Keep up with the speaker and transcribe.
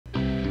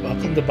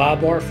Welcome to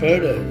Bob R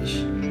Photos.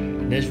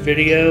 In this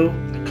video,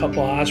 a couple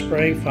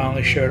osprey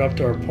finally showed up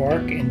to our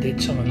park and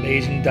did some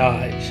amazing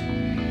dives.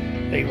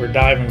 They were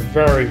diving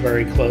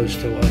very close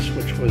to us,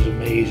 which was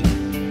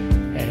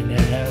amazing. And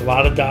a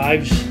lot of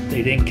dives,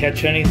 they didn't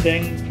catch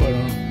anything, but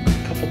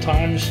a couple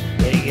times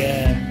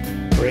they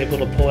were able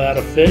to pull out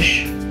a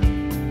fish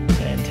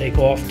and take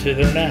off to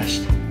their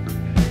nest.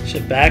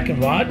 Sit back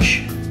and watch,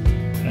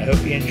 and I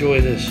hope you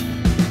enjoy this.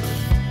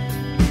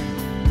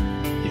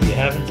 If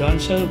you haven't done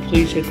so,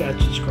 please hit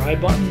that subscribe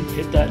button,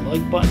 hit that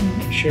like button,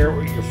 and share it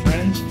with your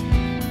friends.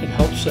 It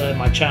helps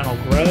my channel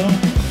grow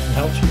and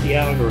helps with the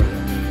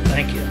algorithm.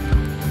 Thank you.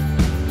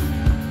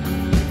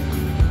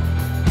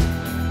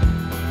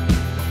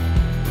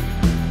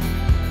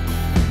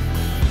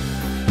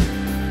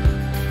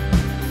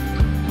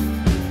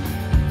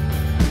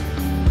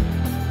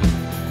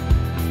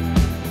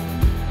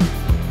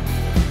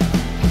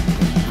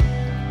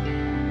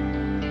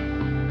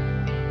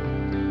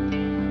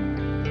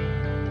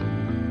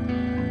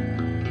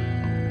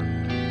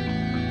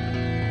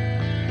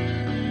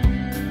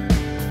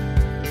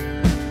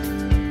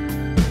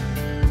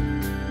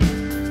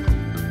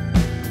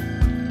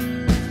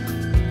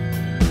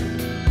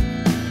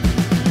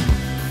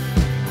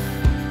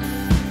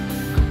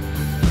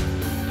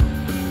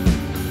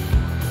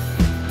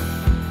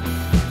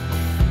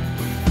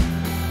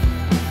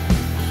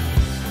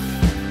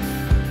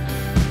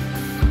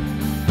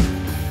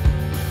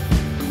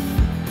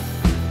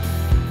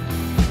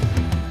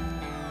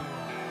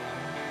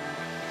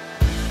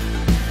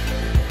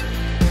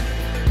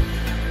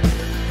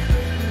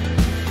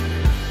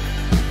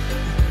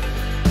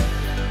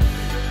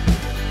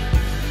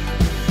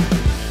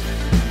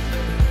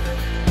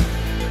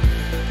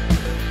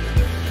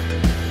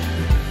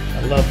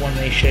 I love when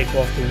they shake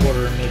off the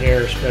water in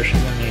midair, especially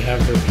when they have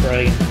their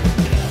prey in their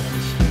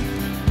talons.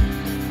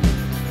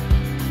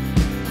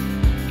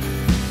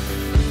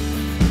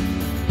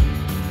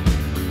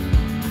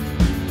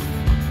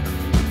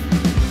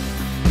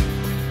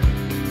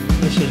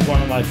 This is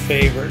one of my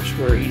favorites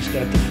where he's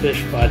got the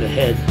fish by the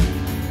head.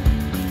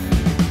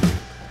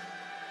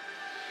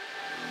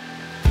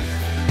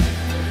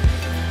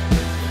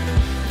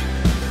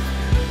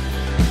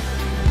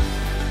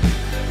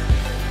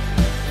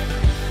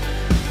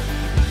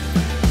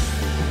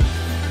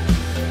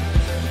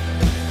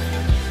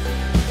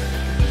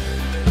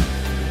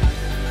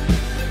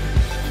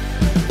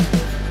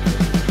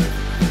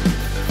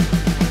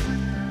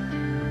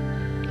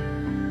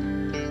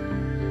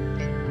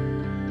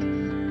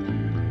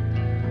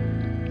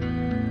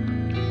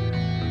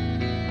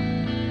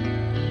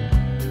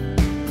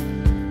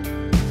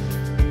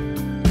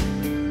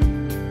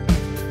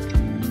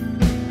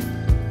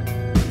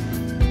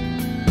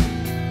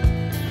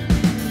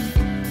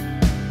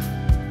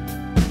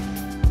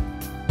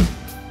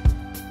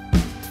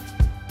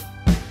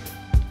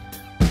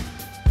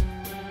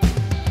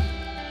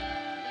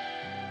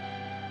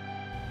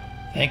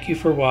 Thank you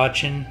for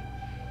watching.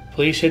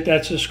 Please hit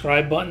that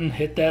subscribe button,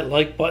 hit that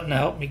like button to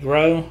help me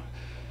grow.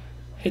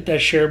 Hit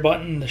that share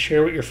button to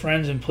share with your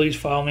friends, and please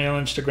follow me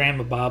on Instagram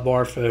at Bob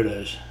R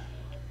Photos.